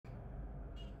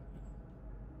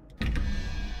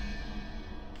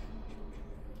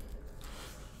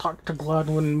Talk to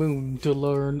Gladwin Moon to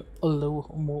learn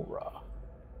Alohomora.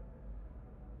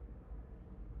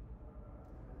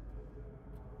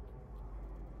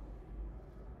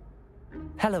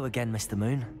 Hello again, Mr.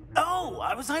 Moon. Oh,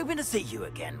 I was hoping to see you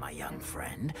again, my young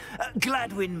friend.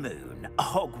 Gladwin Moon,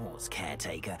 Hogwarts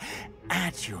caretaker,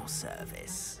 at your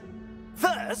service.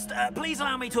 First, please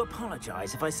allow me to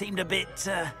apologize if I seemed a bit,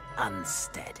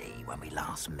 unsteady when we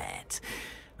last met.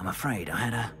 I'm afraid I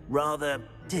had a rather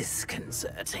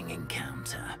disconcerting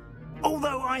encounter.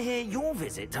 Although I hear your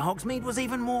visit to Hogsmeade was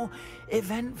even more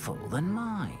eventful than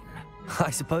mine. I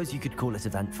suppose you could call it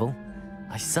eventful.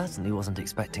 I certainly wasn't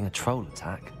expecting a troll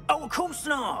attack. Oh, of course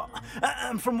not.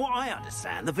 And from what I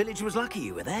understand, the village was lucky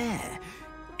you were there.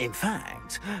 In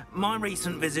fact, my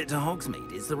recent visit to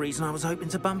Hogsmeade is the reason I was hoping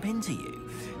to bump into you.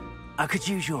 I could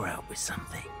use your help with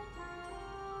something.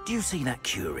 Do you see that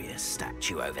curious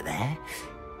statue over there?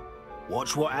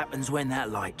 Watch what happens when that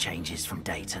light changes from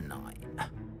day to night.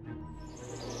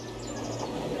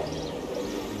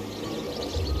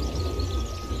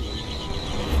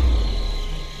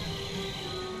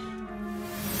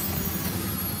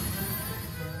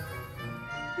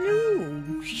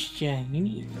 Ooh,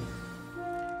 shiny.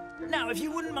 Now, if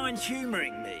you wouldn't mind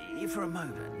humouring me for a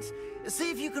moment,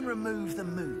 see if you can remove the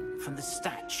moon from the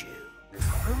statue.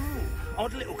 Ooh,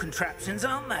 odd little contraptions,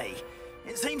 aren't they?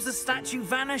 It seems the statue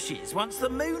vanishes once the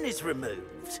moon is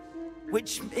removed.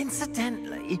 Which,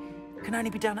 incidentally, can only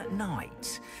be done at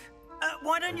night.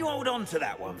 Why don't you hold on to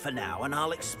that one for now, and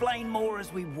I'll explain more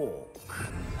as we walk.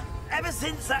 Ever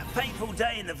since that fateful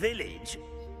day in the village,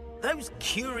 those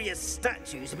curious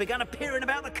statues have begun appearing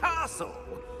about the castle.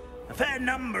 A fair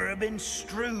number have been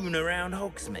strewn around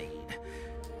Hogsmeade.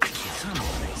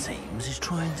 Someone, it seems, is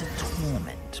trying to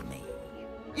torment me.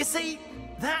 You see,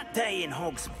 that day in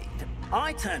Hogsmeade,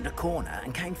 I turned a corner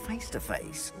and came face to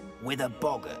face with a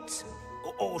boggart,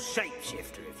 or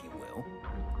shapeshifter, if you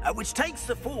will, which takes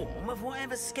the form of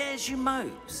whatever scares you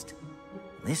most.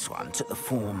 This one took the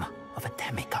form of a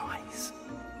demiguise.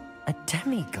 A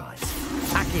demiguise?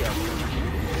 Accio.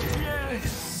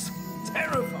 Yes!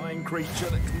 Terrifying creature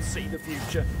that can see the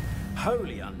future.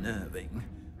 Wholly unnerving.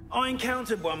 I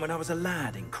encountered one when I was a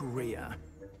lad in Korea.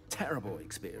 Terrible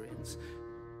experience.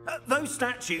 Those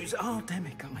statues are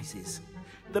demiguises.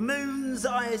 The moons,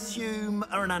 I assume,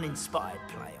 are an uninspired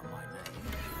play on my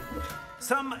name.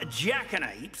 Some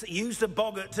jackanapes used a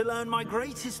boggart to learn my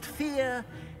greatest fear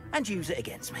and use it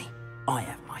against me. I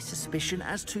have my suspicion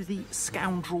as to the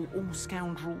scoundrel or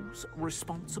scoundrels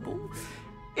responsible.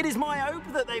 It is my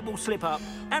hope that they will slip up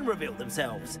and reveal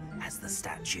themselves as the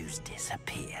statues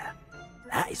disappear.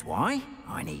 That is why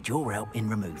I need your help in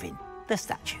removing the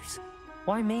statues.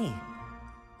 Why me?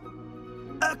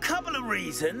 A couple of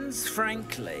reasons,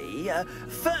 frankly.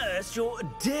 First, your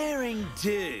daring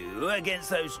do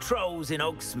against those trolls in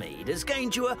Hogsmeade has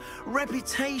gained you a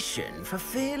reputation for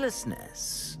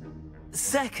fearlessness.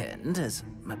 Second, as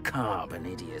macabre and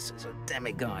hideous as a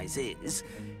demiguise is,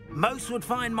 most would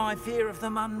find my fear of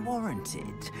them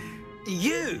unwarranted.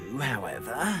 You,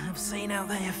 however, have seen how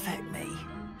they affect me.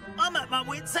 I'm at my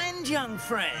wit's end, young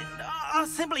friend. I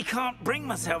simply can't bring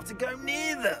myself to go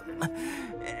near them.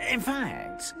 In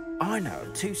fact, I know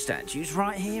of two statues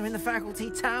right here in the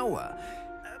faculty tower.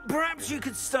 Perhaps you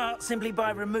could start simply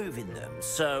by removing them,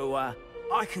 so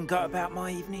I can go about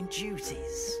my evening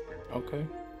duties. Okay.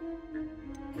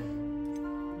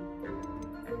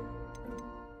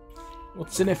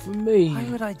 What's in it for me? Why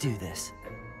would I do this?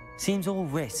 Seems all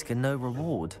risk and no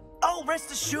reward. Oh,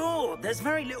 rest assured, there's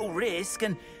very little risk,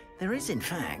 and there is, in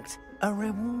fact, a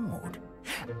reward.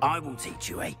 I will teach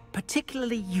you a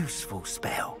particularly useful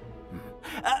spell.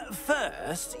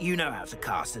 First, you know how to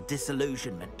cast a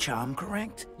disillusionment charm,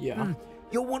 correct? Yeah.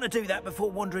 You'll want to do that before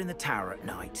wandering the tower at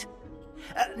night.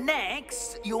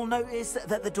 Next, you'll notice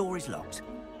that the door is locked.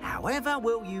 However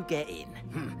will you get in?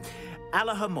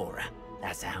 Alohomora,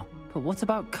 that's how. But what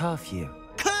about curfew?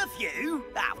 Curfew?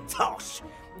 Oh, tosh.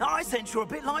 I sense you're a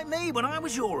bit like me when I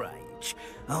was your age.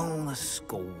 Oh, the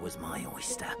school was my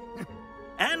oyster.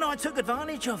 And I took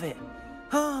advantage of it.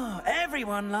 Oh,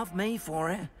 everyone loved me for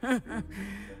it.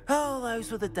 Oh,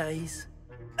 those were the days.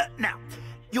 Now,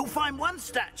 you'll find one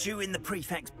statue in the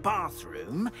prefect's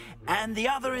bathroom and the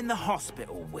other in the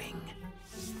hospital wing.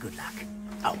 Good luck.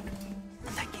 Oh,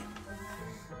 thank you.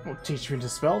 Will teach me to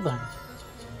spell them.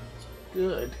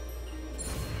 Good.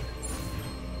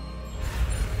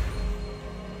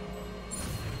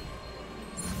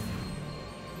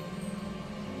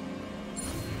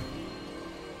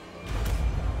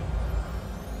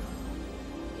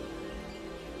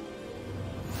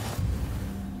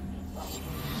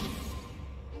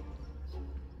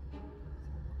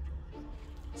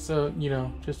 So, you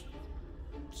know, just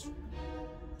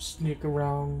sneak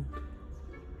around,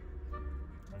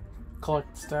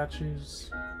 collect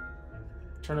statues,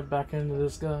 turn it back into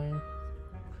this guy,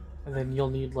 and then you'll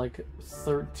need like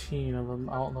 13 of them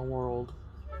out in the world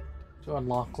to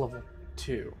unlock level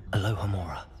 2. Aloha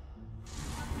Mora.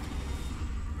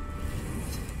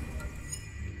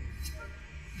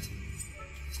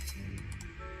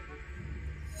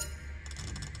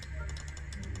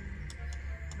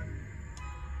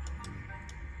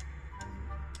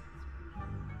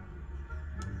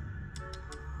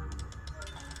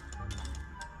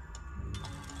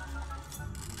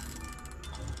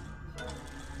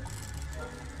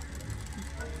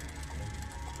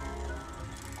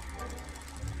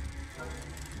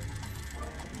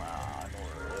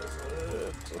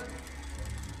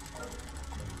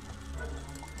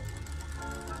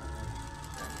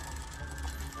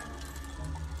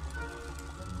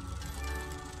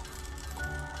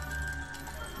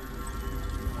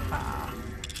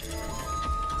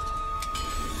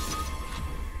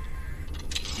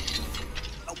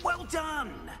 Well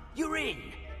done! You're in!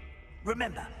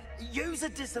 Remember, use a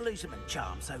disillusionment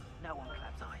charm so no one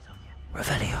claps eyes on you.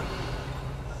 Revelio.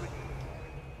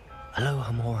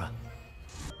 Aloha Mora.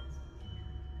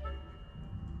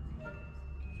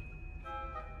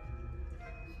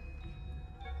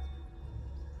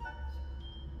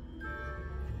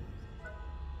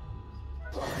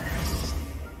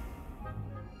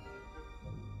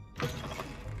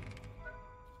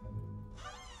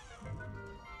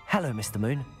 Hello, Mr.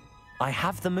 Moon. I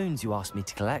have the moons you asked me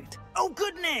to collect. Oh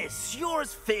goodness, you're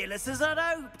as fearless as I'd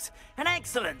hoped. An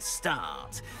excellent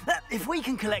start. If we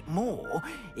can collect more,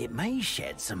 it may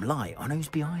shed some light on who's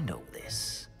behind all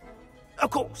this.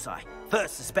 Of course, I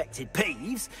first suspected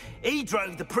Peeves. He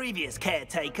drove the previous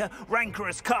caretaker,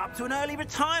 Rancorous Carp, to an early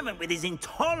retirement with his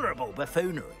intolerable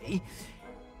buffoonery.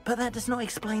 But that does not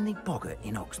explain the boggart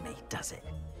in Hogsmeade, does it?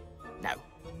 No.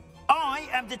 I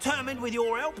am determined, with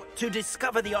your help, to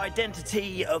discover the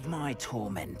identity of my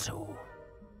tormentor.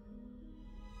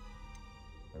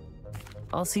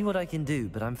 I'll see what I can do,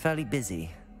 but I'm fairly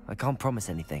busy. I can't promise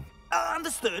anything.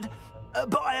 Understood,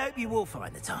 but I hope you will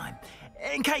find the time.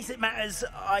 In case it matters,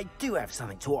 I do have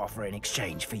something to offer in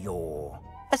exchange for your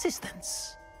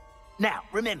assistance. Now,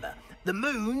 remember, the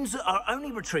moons are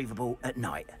only retrievable at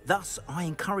night. Thus, I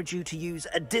encourage you to use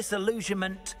a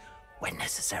disillusionment when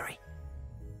necessary.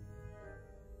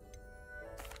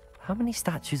 How many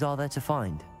statues are there to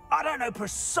find? I don't know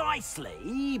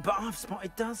precisely, but I've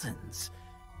spotted dozens.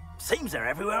 Seems they're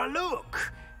everywhere I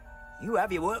look. You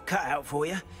have your work cut out for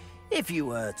you, if you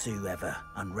were to ever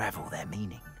unravel their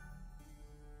meaning.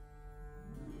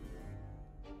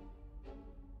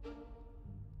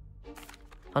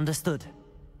 Understood.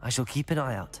 I shall keep an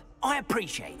eye out. I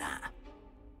appreciate that.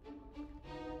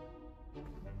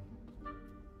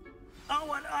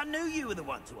 Oh, I knew you were the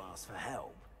one to ask for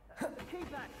help.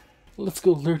 Keep that. Let's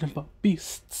go learn about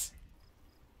beasts.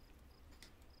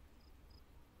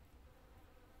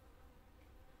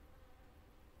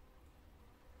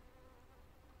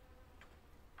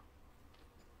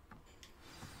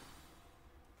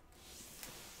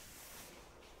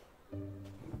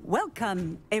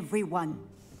 Welcome, everyone.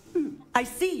 I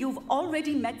see you've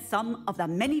already met some of the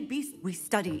many beasts we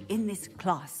study in this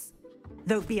class.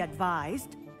 Though be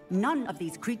advised, none of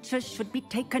these creatures should be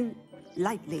taken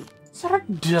lightly. Is that a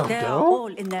dildo? They're all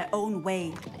in their own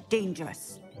way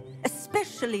dangerous,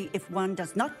 especially if one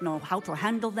does not know how to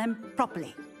handle them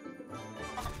properly.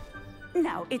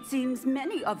 Now, it seems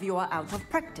many of you are out of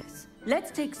practice.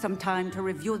 Let's take some time to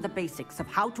review the basics of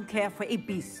how to care for a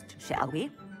beast, shall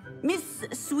we? Miss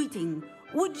Sweeting,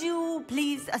 would you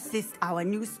please assist our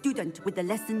new student with the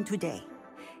lesson today?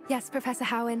 Yes, Professor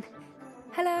Howen.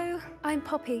 Hello, I'm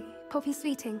Poppy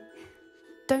Sweeting.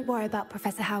 Don't worry about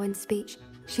Professor Howen's speech.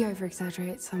 She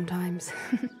over-exaggerates sometimes.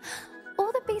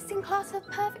 All the beasts in class are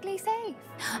perfectly safe.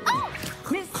 Oh!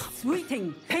 Miss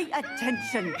Sweeting, pay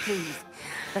attention, please.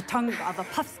 The tongue of a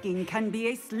puffskein can be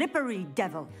a slippery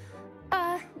devil.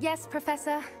 Yes,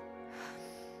 Professor.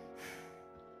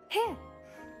 Here,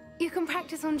 you can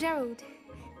practice on Gerald.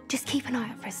 Just keep an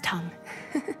eye out for his tongue.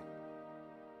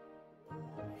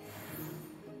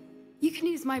 You can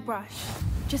use my brush.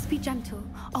 Just be gentle.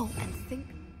 Oh, and think.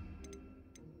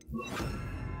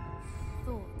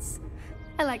 Thoughts.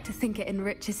 I like to think it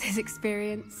enriches his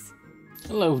experience.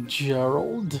 Hello,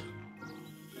 Gerald.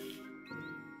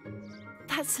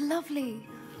 That's lovely.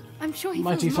 I'm sure he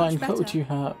Mighty feels much fine better. coat you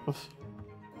have.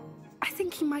 I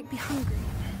think he might be hungry.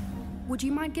 Would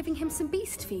you mind giving him some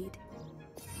beast feed?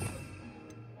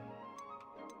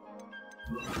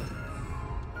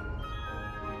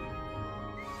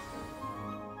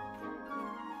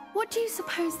 What do you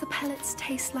suppose the pellets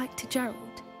taste like to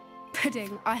Gerald?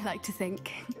 Pudding, I like to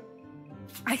think.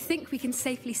 I think we can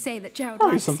safely say that Gerald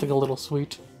Probably likes something you. a little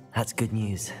sweet. That's good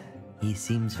news. He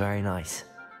seems very nice.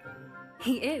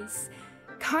 He is.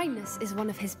 Kindness is one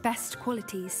of his best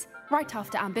qualities, right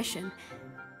after ambition.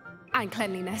 And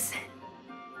cleanliness.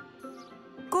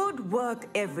 Good work,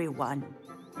 everyone.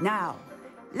 Now,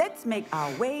 let's make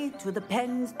our way to the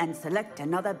pens and select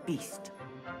another beast.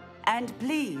 And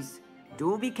please,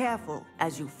 do be careful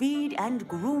as you feed and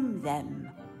groom them.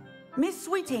 Miss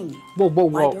Sweeting, Whoa, whoa,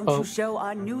 why whoa. don't you show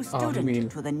our new student mean-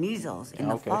 to the Neasels in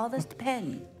the Okay. farthest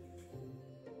pen?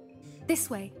 This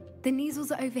way. The Neasels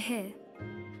are over here.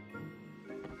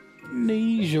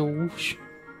 Neasels.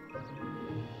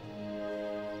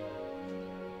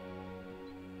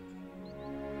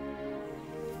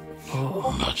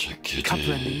 Magic kitty.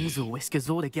 Couple of Neasel whiskers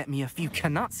ought to get me a few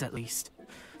canuts at least.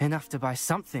 Enough to buy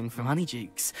something from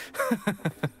Honeydukes.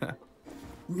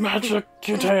 Magic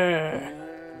kitty.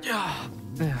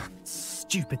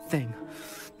 Stupid thing.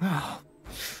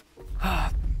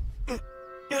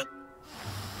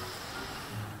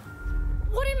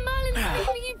 What in Merlin's name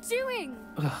are you doing?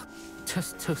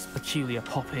 Tuss peculiar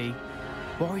Poppy.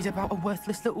 Worried about a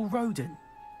worthless little rodent.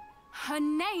 Her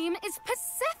name is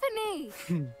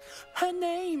Persephone! Her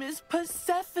name is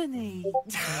Persephone.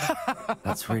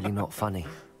 That's really not funny.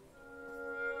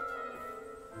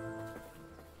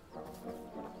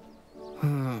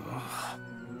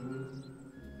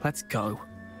 Let's go.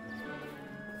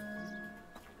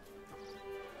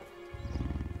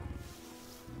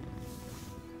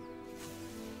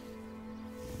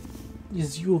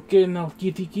 Is you okay now,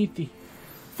 kitty kitty?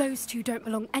 Those two don't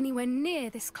belong anywhere near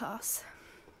this class.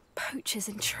 Poachers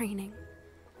in training.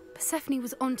 Persephone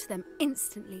was onto them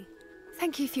instantly.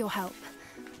 Thank you for your help.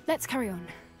 Let's carry on.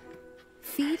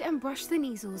 Feed and brush the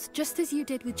Neasels just as you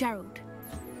did with Gerald.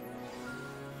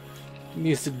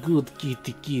 Miss good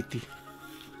kitty kitty.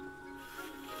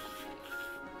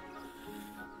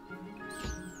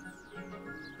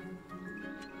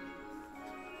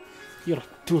 You're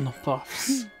tuna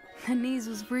puffs. The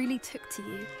Neasels really took to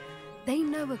you. They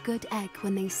know a good egg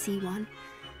when they see one.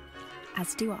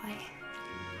 As do I.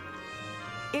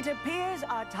 It appears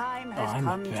our time has I'm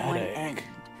a come to bad an egg. end.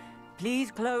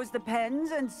 Please close the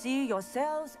pens and see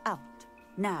yourselves out.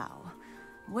 Now,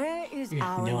 where is You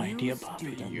have our no new idea, Bobby.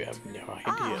 student? You have no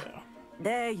Ah, idea.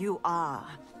 there you are.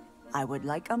 I would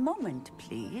like a moment,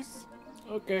 please.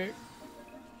 Okay.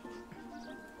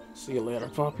 See you later,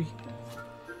 Poppy.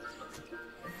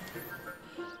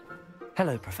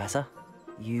 Hello, Professor.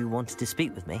 You wanted to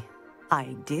speak with me?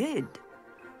 I did.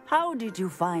 How did you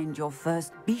find your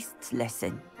first beasts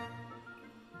lesson?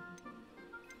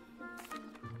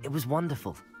 It was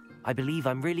wonderful. I believe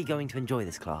I'm really going to enjoy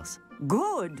this class.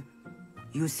 Good.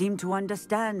 You seem to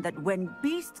understand that when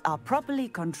beasts are properly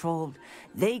controlled,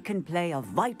 they can play a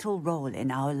vital role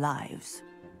in our lives.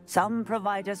 Some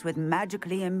provide us with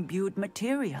magically imbued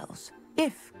materials,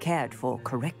 if cared for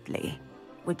correctly,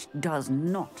 which does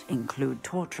not include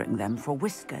torturing them for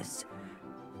whiskers.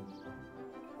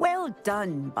 Well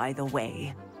done, by the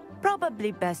way.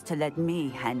 Probably best to let me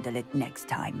handle it next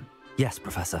time. Yes,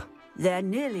 Professor. They're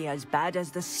nearly as bad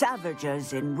as the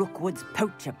Savagers in Rookwood's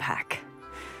poacher pack.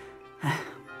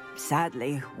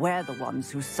 Sadly, we're the ones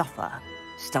who suffer,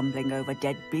 stumbling over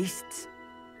dead beasts.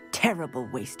 Terrible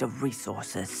waste of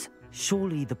resources.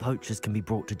 Surely the poachers can be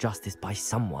brought to justice by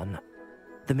someone.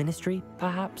 The Ministry,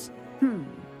 perhaps?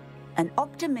 An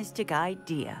optimistic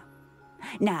idea.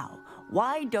 Now,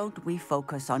 why don't we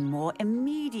focus on more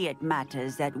immediate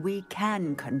matters that we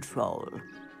can control?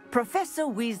 Professor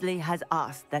Weasley has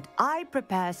asked that I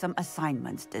prepare some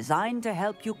assignments designed to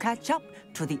help you catch up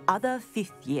to the other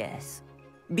fifth years.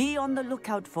 Be on the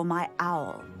lookout for my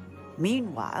owl.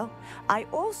 Meanwhile, I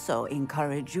also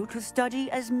encourage you to study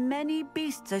as many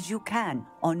beasts as you can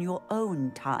on your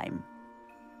own time.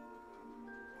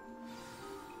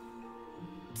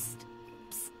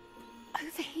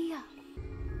 Over here.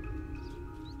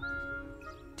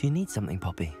 Do you need something,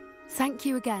 Poppy? Thank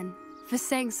you again for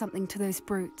saying something to those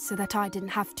brutes so that I didn't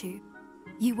have to.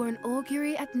 You were an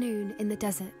augury at noon in the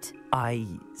desert. I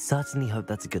certainly hope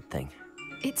that's a good thing.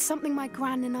 It's something my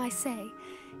gran and I say.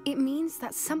 It means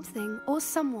that something or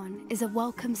someone is a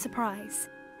welcome surprise.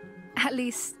 At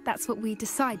least, that's what we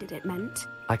decided it meant.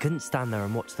 I couldn't stand there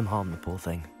and watch them harm the poor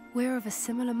thing. We're of a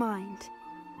similar mind.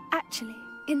 Actually,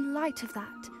 in light of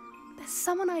that, there's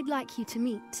someone I'd like you to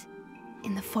meet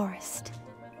in the forest.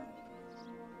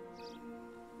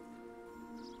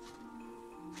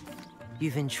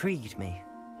 You've intrigued me.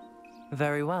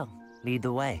 Very well. Lead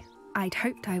the way. I'd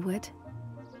hoped I would.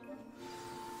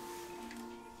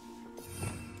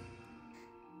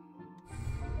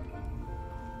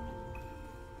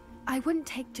 I wouldn't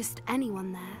take just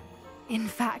anyone there. In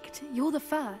fact, you're the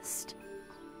first.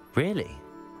 Really?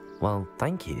 Well,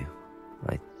 thank you,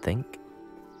 I think.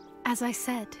 As I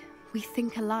said, we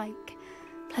think alike.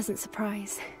 Pleasant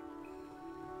surprise.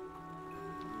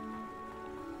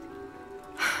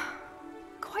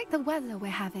 Quite the weather we're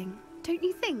having, don't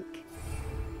you think?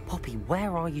 Poppy,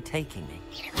 where are you taking me?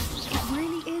 It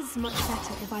really is much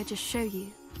better if I just show you.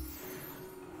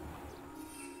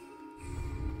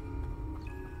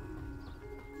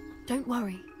 Don't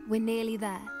worry, we're nearly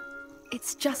there.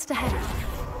 It's just ahead.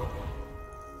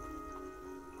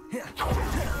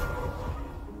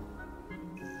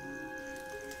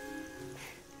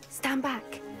 Stand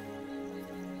back.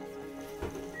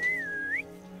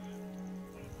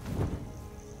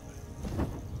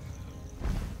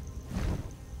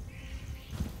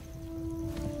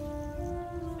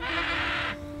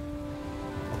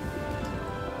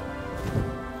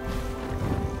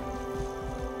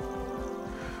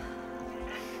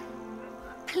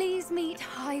 Please meet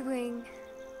Highwing.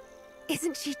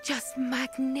 Isn't she just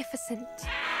magnificent?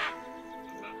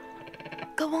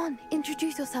 Go on,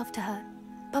 introduce yourself to her.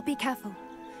 But be careful.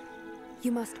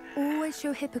 You must always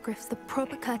show hippogriffs the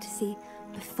proper courtesy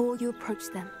before you approach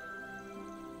them.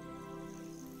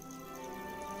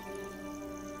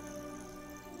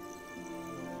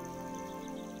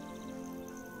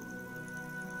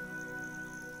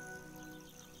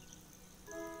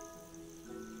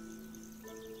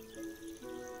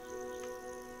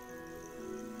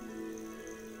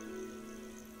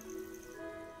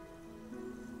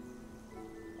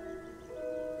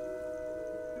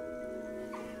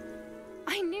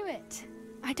 I knew it!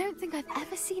 I don't think I've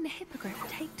ever seen a hippogriff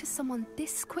take to someone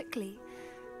this quickly.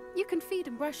 You can feed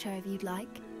and brush her if you'd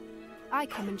like. I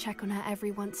come and check on her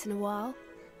every once in a while.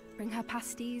 Bring her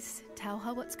pasties, tell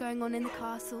her what's going on in the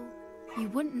castle. You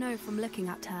wouldn't know from looking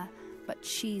at her, but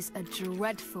she's a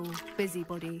dreadful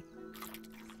busybody.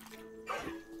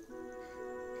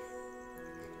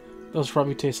 Those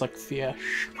probably taste like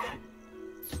fish.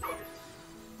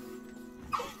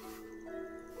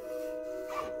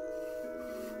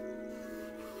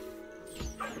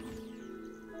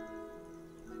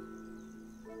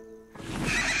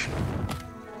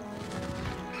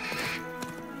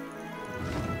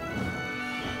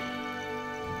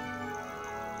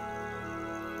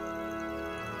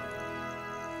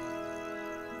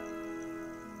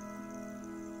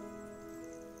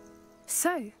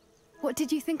 So, what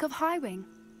did you think of Highwing?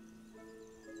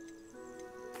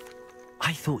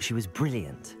 I thought she was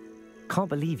brilliant. Can't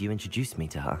believe you introduced me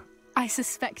to her. I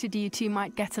suspected you two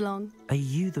might get along. Are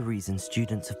you the reason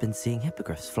students have been seeing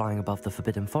hippogriffs flying above the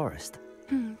Forbidden Forest?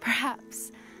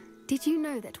 Perhaps. Did you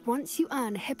know that once you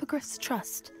earn a hippogriff's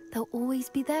trust, they'll always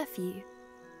be there for you?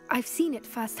 I've seen it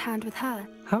firsthand with her.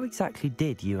 How exactly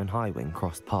did you and Highwing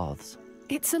cross paths?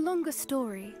 It's a longer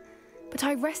story, but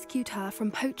I rescued her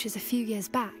from poachers a few years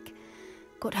back.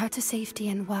 Got her to safety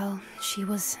and, well, she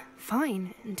was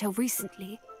fine until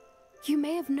recently. You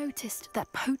may have noticed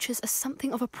that poachers are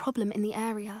something of a problem in the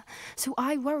area, so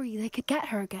I worry they could get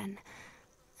her again.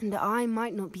 And I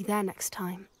might not be there next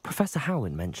time. Professor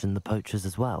Howin mentioned the poachers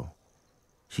as well.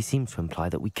 She seemed to imply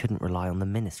that we couldn't rely on the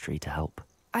Ministry to help.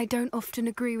 I don't often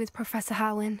agree with Professor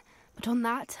Howin, but on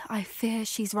that, I fear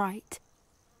she's right.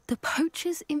 The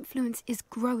poachers' influence is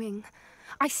growing.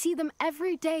 I see them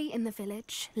every day in the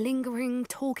village, lingering,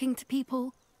 talking to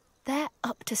people. They're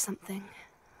up to something.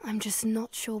 I'm just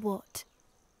not sure what.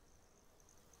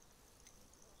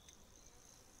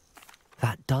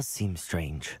 That does seem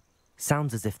strange.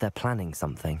 Sounds as if they're planning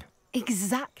something.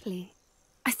 Exactly.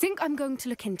 I think I'm going to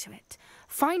look into it.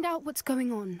 Find out what's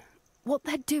going on, what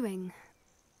they're doing.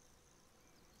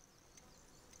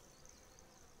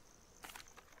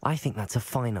 I think that's a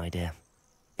fine idea.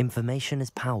 Information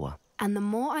is power. And the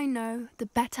more I know, the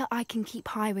better I can keep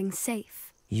Highwing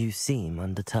safe. You seem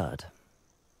undeterred.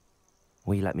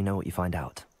 Will you let me know what you find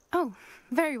out? Oh,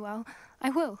 very well.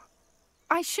 I will.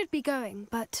 I should be going,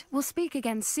 but we'll speak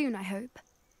again soon, I hope.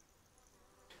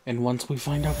 And once we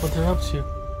find out what they're up to,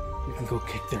 we can go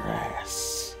kick their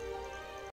ass.